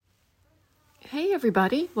Hey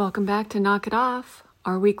everybody, welcome back to Knock It Off,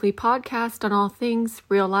 our weekly podcast on all things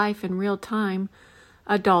real life in real time,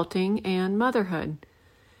 adulting, and motherhood.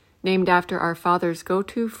 Named after our father's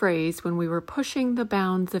go-to phrase when we were pushing the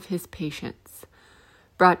bounds of his patience.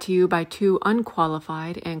 Brought to you by two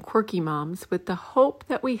unqualified and quirky moms with the hope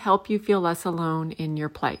that we help you feel less alone in your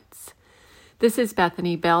plights. This is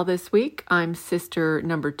Bethany Bell this week. I'm sister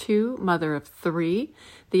number 2, mother of 3.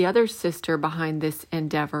 The other sister behind this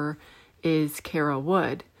endeavor is Kara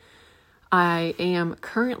Wood. I am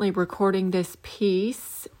currently recording this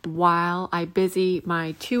piece while I busy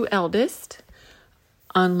my 2 eldest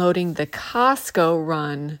unloading the Costco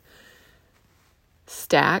run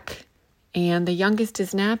stack, and the youngest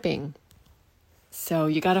is napping. So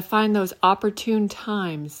you got to find those opportune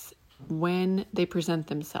times when they present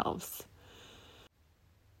themselves.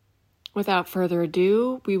 Without further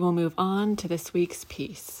ado, we will move on to this week's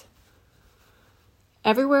piece.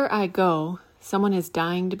 Everywhere I go, someone is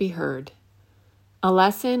dying to be heard. A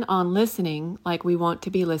lesson on listening like we want to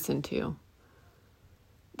be listened to.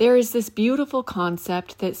 There is this beautiful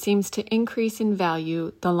concept that seems to increase in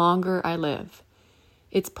value the longer I live.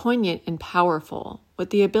 It's poignant and powerful, with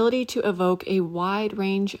the ability to evoke a wide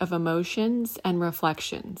range of emotions and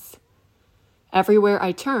reflections. Everywhere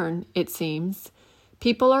I turn, it seems,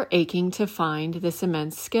 people are aching to find this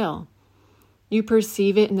immense skill. You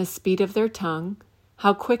perceive it in the speed of their tongue,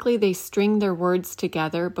 how quickly they string their words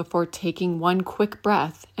together before taking one quick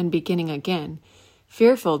breath and beginning again,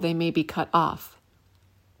 fearful they may be cut off.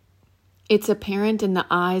 It's apparent in the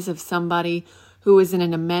eyes of somebody who is in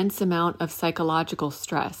an immense amount of psychological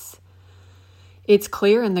stress. It's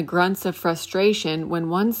clear in the grunts of frustration when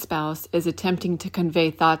one spouse is attempting to convey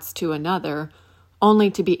thoughts to another, only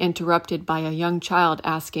to be interrupted by a young child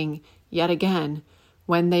asking, yet again,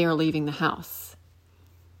 when they are leaving the house.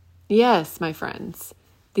 Yes, my friends,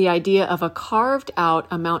 the idea of a carved out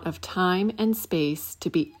amount of time and space to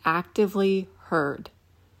be actively heard.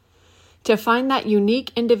 To find that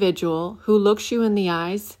unique individual who looks you in the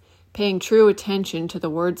eyes, paying true attention to the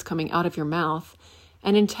words coming out of your mouth,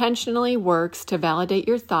 and intentionally works to validate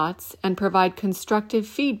your thoughts and provide constructive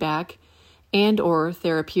feedback and/or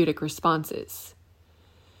therapeutic responses.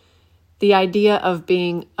 The idea of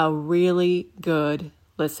being a really good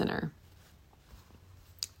listener.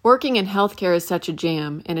 Working in healthcare is such a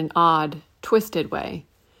jam in an odd, twisted way.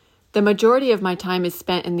 The majority of my time is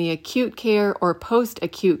spent in the acute care or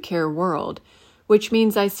post-acute care world, which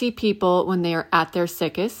means I see people when they are at their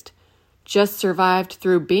sickest, just survived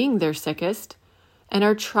through being their sickest, and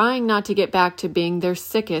are trying not to get back to being their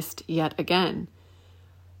sickest yet again.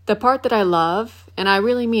 The part that I love, and I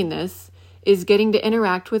really mean this, is getting to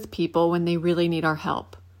interact with people when they really need our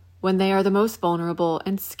help, when they are the most vulnerable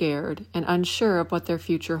and scared and unsure of what their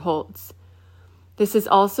future holds. This is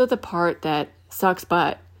also the part that sucks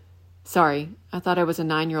butt. Sorry, I thought I was a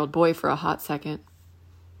 9-year-old boy for a hot second.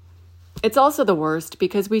 It's also the worst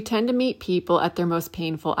because we tend to meet people at their most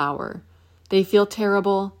painful hour. They feel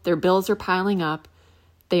terrible, their bills are piling up,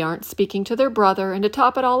 they aren't speaking to their brother, and to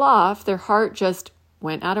top it all off, their heart just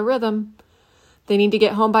went out of rhythm. They need to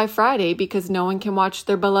get home by Friday because no one can watch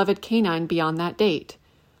their beloved canine beyond that date.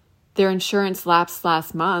 Their insurance lapsed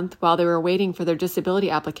last month while they were waiting for their disability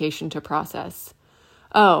application to process.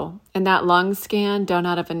 Oh, and that lung scan done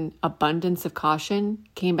out of an abundance of caution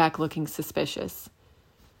came back looking suspicious.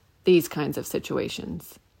 These kinds of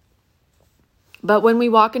situations. But when we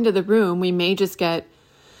walk into the room, we may just get,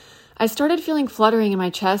 I started feeling fluttering in my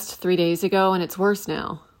chest 3 days ago and it's worse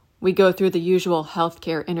now. We go through the usual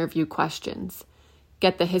healthcare interview questions.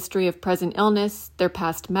 Get the history of present illness, their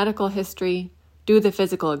past medical history, do the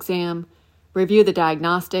physical exam, review the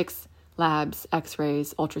diagnostics, labs,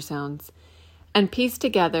 x-rays, ultrasounds, and piece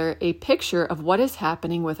together a picture of what is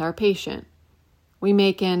happening with our patient. We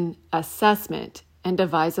make an assessment and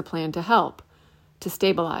devise a plan to help, to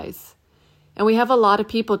stabilize. And we have a lot of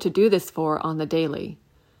people to do this for on the daily.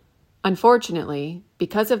 Unfortunately,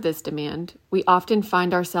 because of this demand, we often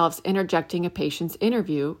find ourselves interjecting a patient's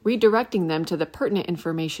interview, redirecting them to the pertinent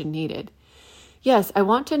information needed. Yes, I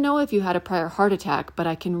want to know if you had a prior heart attack, but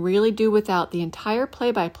I can really do without the entire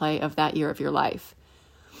play-by-play of that year of your life.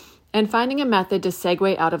 And finding a method to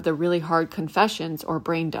segue out of the really hard confessions or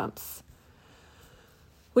brain dumps.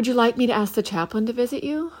 Would you like me to ask the chaplain to visit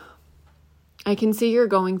you? I can see you're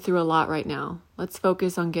going through a lot right now. Let's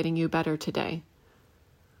focus on getting you better today.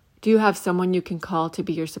 Do you have someone you can call to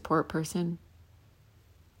be your support person?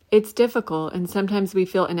 It's difficult, and sometimes we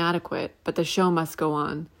feel inadequate, but the show must go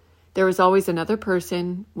on. There is always another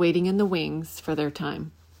person waiting in the wings for their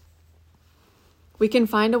time. We can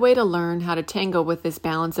find a way to learn how to tango with this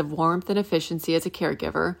balance of warmth and efficiency as a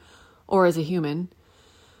caregiver, or as a human.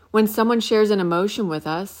 When someone shares an emotion with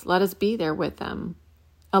us, let us be there with them.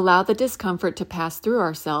 Allow the discomfort to pass through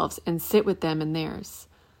ourselves and sit with them in theirs.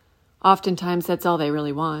 Oftentimes, that's all they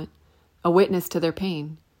really want, a witness to their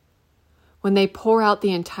pain. When they pour out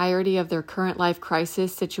the entirety of their current life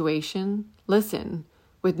crisis situation, listen,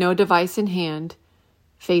 with no device in hand,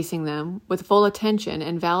 facing them with full attention,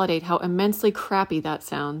 and validate how immensely crappy that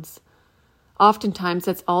sounds. Oftentimes,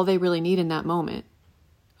 that's all they really need in that moment,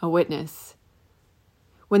 a witness.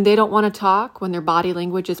 When they don't want to talk, when their body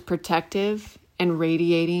language is protective and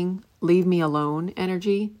radiating leave me alone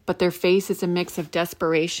energy, but their face is a mix of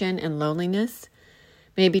desperation and loneliness,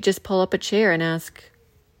 maybe just pull up a chair and ask,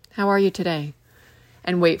 "How are you today?"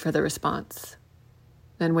 and wait for the response.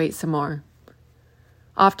 Then wait some more.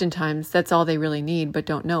 Oftentimes, that's all they really need but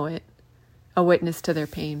don't know it, a witness to their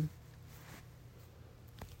pain.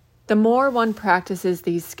 The more one practices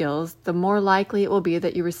these skills, the more likely it will be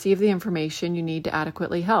that you receive the information you need to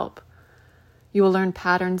adequately help. You will learn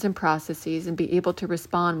patterns and processes and be able to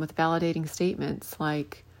respond with validating statements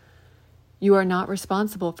like, "You are not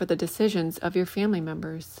responsible for the decisions of your family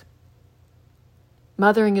members."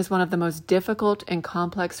 Mothering is one of the most difficult and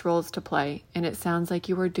complex roles to play, and it sounds like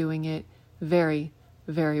you are doing it very,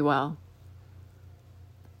 very well.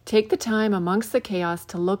 Take the time amongst the chaos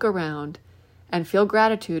to look around and feel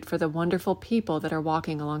gratitude for the wonderful people that are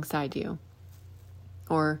walking alongside you.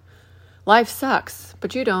 Or, life sucks,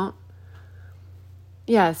 but you don't.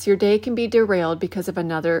 Yes, your day can be derailed because of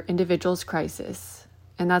another individual's crisis,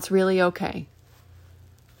 and that's really okay.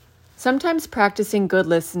 Sometimes practicing good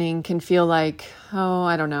listening can feel like,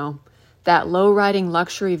 that low-riding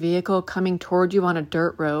luxury vehicle coming toward you on a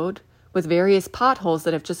dirt road with various potholes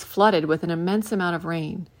that have just flooded with an immense amount of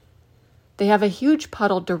rain. They have a huge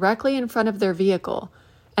puddle directly in front of their vehicle,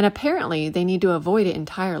 and apparently they need to avoid it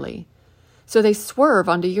entirely. So they swerve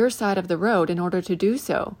onto your side of the road in order to do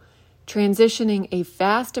so, transitioning a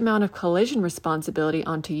vast amount of collision responsibility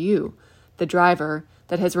onto you, the driver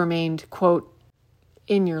that has remained, quote,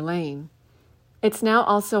 in your lane. It's now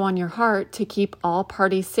also on your heart to keep all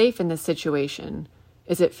parties safe in this situation.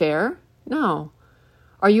 Is it fair? No.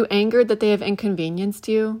 Are you angered that they have inconvenienced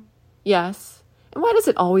you? Yes. And why does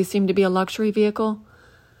it always seem to be a luxury vehicle?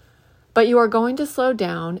 But you are going to slow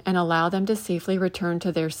down and allow them to safely return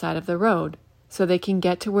to their side of the road so they can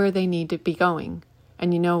get to where they need to be going.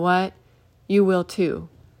 And you know what? You will too.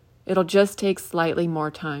 It'll just take slightly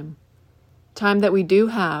more time. Time that we do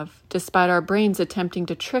have, despite our brains attempting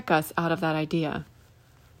to trick us out of that idea.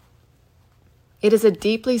 It is a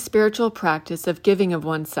deeply spiritual practice of giving of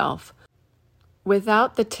oneself,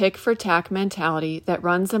 without the tick-for-tack mentality that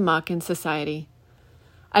runs amok in society.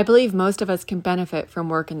 I believe most of us can benefit from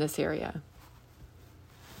work in this area.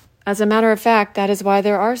 As a matter of fact, that is why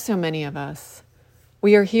there are so many of us.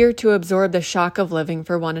 We are here to absorb the shock of living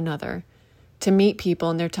for one another, to meet people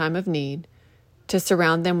in their time of need, to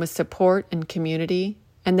surround them with support and community,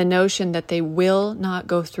 and the notion that they will not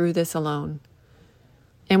go through this alone.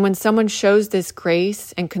 And when someone shows this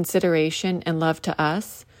grace and consideration and love to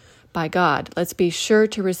us, by God, let's be sure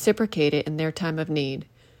to reciprocate it in their time of need.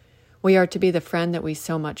 We are to be the friend that we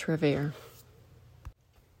so much revere.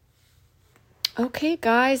 Okay,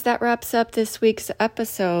 guys, that wraps up this week's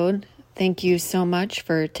episode. Thank you so much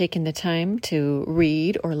for taking the time to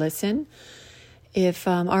read or listen. If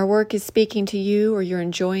our work is speaking to you or you're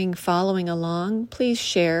enjoying following along, please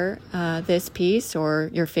share this piece or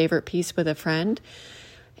your favorite piece with a friend.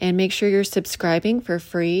 And make sure you're subscribing for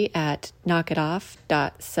free at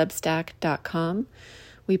knockitoff.substack.com.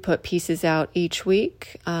 We put pieces out each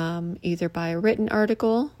week, either by a written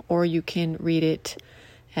article or you can read it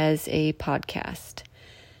as a podcast.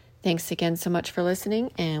 Thanks again so much for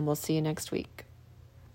listening, and we'll see you next week.